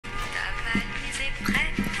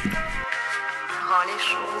rend les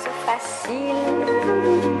choses faciles.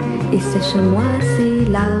 Et sèche-moi ces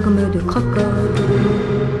larmes de crocodile.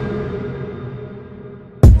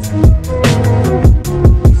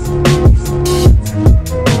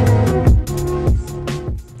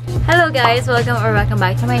 Hello guys, welcome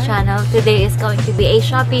back to my channel. Today is going to be a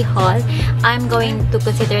Shopee haul. I'm going to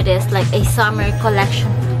consider this like a summer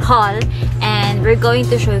collection haul, and we're going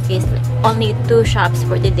to showcase only 2 shops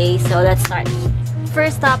for today. So let's start.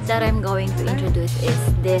 First top that I'm going to introduce is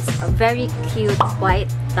this very cute white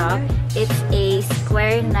top. It's a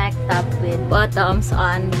square neck top with bottoms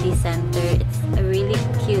on the center. It's a really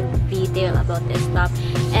cute detail about this top,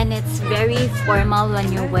 and it's very formal when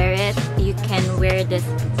you wear it. You can wear this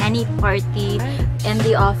any party, in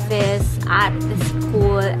the office, at the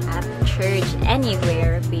school, at church,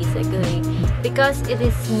 anywhere basically. Because it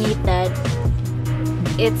is knitted,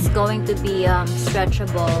 it's going to be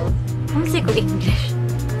stretchable. Homesick ko English.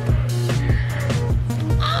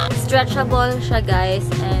 Stretchable siya guys,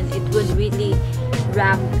 and it would really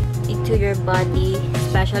wrap into your body,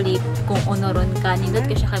 especially kung onoron ka.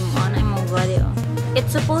 Nindot ka siya kay mo na imong body. Oh.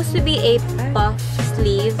 It's supposed to be a puff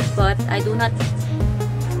sleeve, but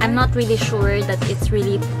I'm not really sure that it's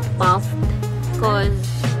really puffed, because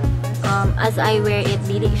as I wear it,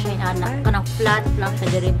 dili siya kanang flat lang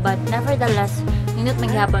siya diri, but nevertheless nindot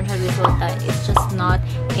manghapon siya resulta. It's just not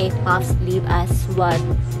a puff sleeve as what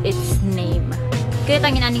its name. Kaya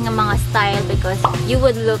tangin ani nga mga style, because you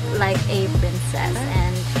would look like a princess,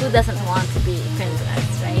 and who doesn't want to be a princess,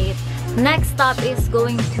 right? Next top is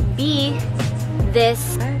going to be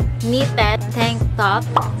this knitted tank top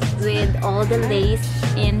with all the lace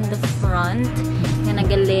in the front nga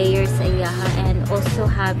naga-layer sa iyaha, and also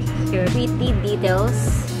have here pretty details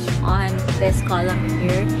on this column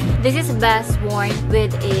here. This is best worn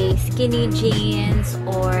with a skinny jeans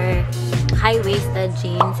or high-waisted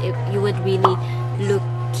jeans. If you would really look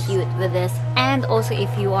cute with this, and also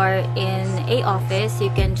if you are in a office,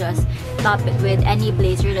 you can just top it with any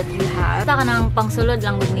blazer that you have. Basta kanang pangsulod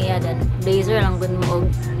lang gud niya, dan blazer lang gud mo,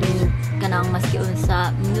 og kanang maski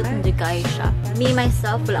unsa nindot jud kay siya. Me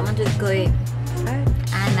myself wala man jud koy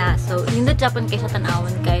ana, so nindot japon kay siya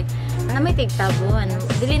tan-awon kay na may tigtabon.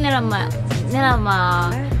 Dili nila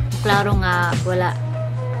klaro nga wala.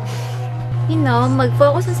 You know,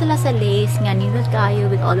 mag-focus na sila sa lace nga nindot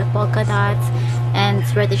kayo with all the polka dots, and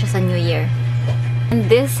it's ready siya sa New Year.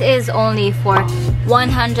 And this is only for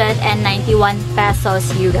 191 pesos,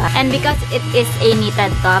 you guys. And because it is a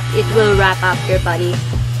knitted top, it will wrap up your body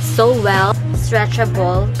so well.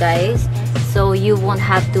 Stretchable, guys, so you won't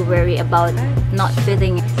have to worry about not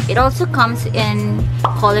fitting. It also comes in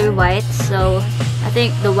color white, so I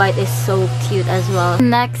think the white is so cute as well.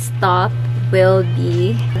 Next top will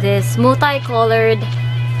be this multicolored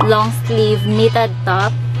long sleeve knitted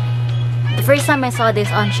top. The first time I saw this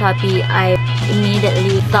on Shopee, I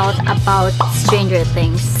immediately thought about Stranger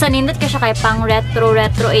Things. So nindot ka siya kay pang retro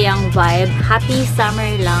iyang vibe. Happy summer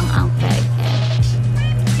lang ang peg.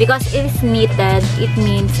 Because it is knitted, it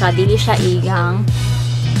means dili siya igang.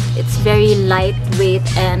 It's very lightweight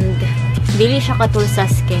and dili siya katul sa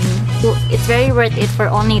skin. So it's very worth it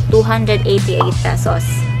for only 288 pesos.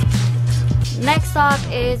 Next up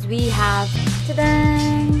is we have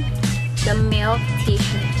the milk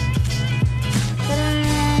t-shirt.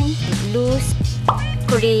 Loose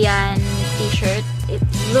Korean t-shirt. It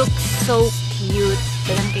looks so cute.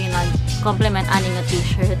 Dagan kayo nag-compliment aning nga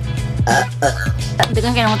t-shirt.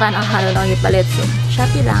 Dagan kayo namutan ang halo lang ipalit. So,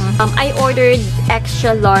 Shopee lang. I ordered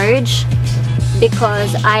extra large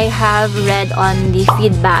because I have read on the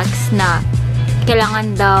feedbacks na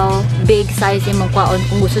kailangan daw big size yung kwaon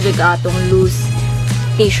kung gusto dyan atong loose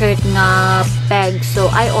t-shirt nga peg.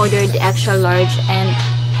 So, I ordered the extra large, and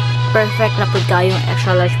perfect na po kayong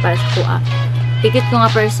extra large para sa kuha. Pikit ko nga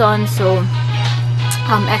person, so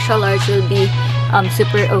extra large will be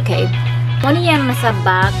super okay. Kung yan nasa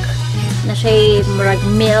back, na siya murag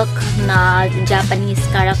milk na Japanese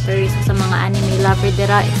characters sa mga anime lover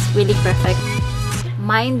dira, it's really perfect.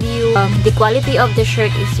 Mind you, the quality of the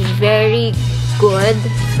shirt is very good,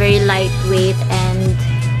 very lightweight, and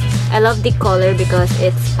I love the color because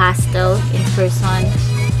it's pastel in person.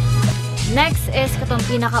 Next is katong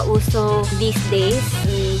pinakauso these days,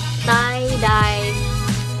 the tie-dye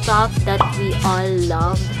top that we all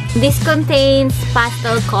love. This contains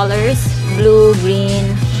pastel colors, blue,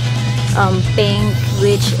 green, pink,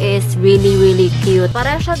 which is really cute.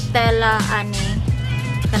 Para siya tela ani,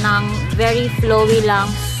 kanang very flowy lang,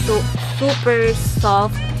 so super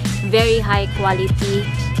soft, very high quality,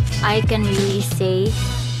 I can really say.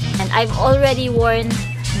 And I've already worn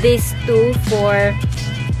these two for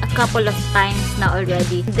a couple of times na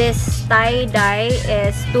already. This tie-dye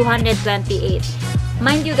is 228.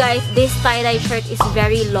 Mind you guys, this tie-dye shirt is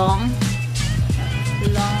very long.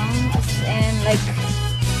 Long as in like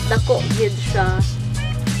dako gid siya.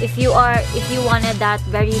 If you wanted that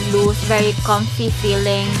very loose, very comfy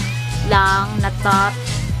feeling lang na top,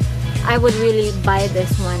 I would really buy this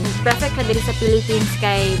one. Perfect ka dito sa Philippines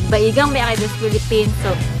kay baigang may kay this Philippines.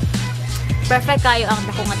 So, perfect kayo ang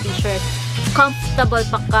dako nga t-shirt. Comfortable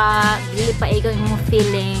pa ka, dili pa igang mo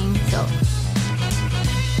feeling. So,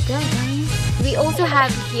 good guys. We also have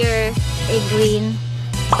here a green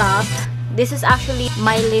top. This is actually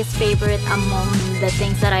my least favorite among the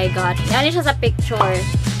things that I got. Yan siya sa picture.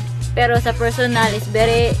 Pero sa personal is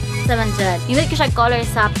very samanjad. Hindi ko siya color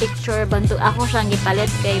sa picture. Bantu ako siyang gipalit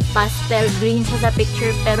kay pastel green siya sa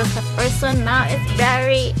picture. Pero sa personal it's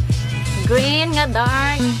very green nga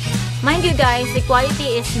dark. Mind you guys, the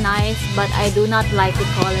quality is nice but I do not like the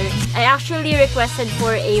color. I actually requested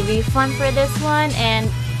for a refund for this one and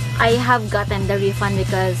I have gotten the refund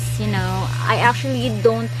because, you know, I actually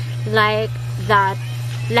don't like that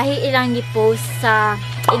lahi ilang i-post sa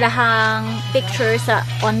ilahang picture sa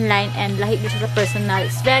online and lahi dito sa personal.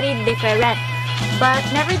 It's very different. But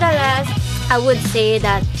nevertheless, I would say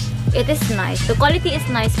that it is nice. The quality is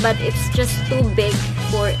nice but it's just too big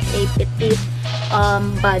for a petite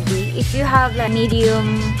body. If you have a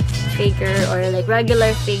medium figure or like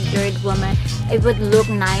regular figured woman, it would look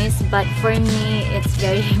nice, but for me it's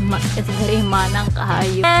very manang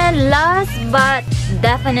kahayo. And last but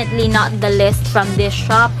definitely not the least from this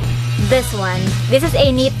shop, this one. This is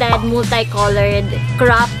a knitted multicolored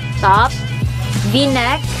crop top,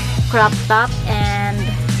 v-neck crop top, and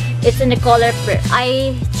it's in the color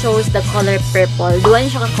I chose the color purple. Duwan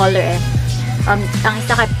siya ka color eh. Ang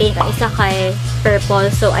isa kay pink, ang isa kay purple.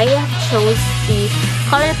 So I chose the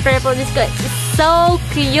color purple. This guy is so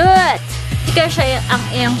cute. Kaya siya ang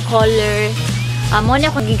iyong color.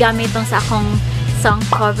 Muna akong gigamit itong sa akong song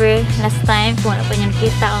cover last time. Kung ano pa niyang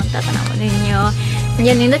kita, kung tatanaw ninyo.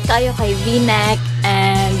 Yan, nindot kayo kay v-neck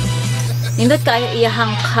and nindot kayo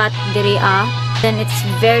iyahang cut diri Then it's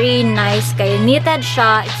very nice kay knitted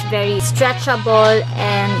siya. It's very stretchable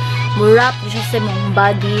and wrap siya sa mong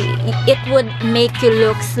body. It would make you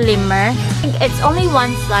look slimmer. It's only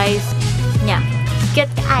one size. Yeah. Cute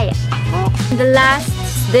kaya. The last,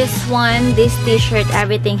 this one, this t-shirt,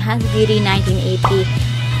 everything has beauty 1980.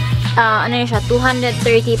 Ano yun siya,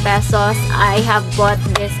 230 pesos. I have bought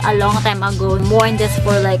this a long time ago. Worn this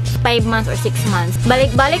for like 5 months or 6 months.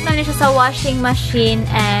 Balik-balik na siya sa washing machine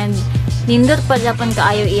and nindot pa Japan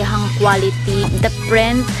kaayo ihang quality. The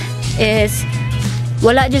print is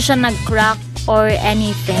wala dyan siya nag-crack or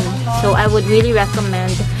anything. So I would really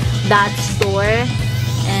recommend that store.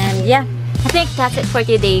 And yeah, I think that's it for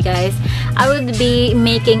today, guys. I would be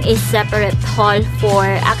making a separate haul for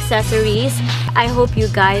accessories. I hope you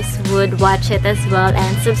guys would watch it as well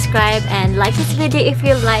and subscribe and like this video if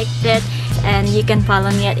you liked it. And you can follow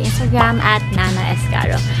me at Instagram at Nana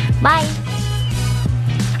Escaro. Bye!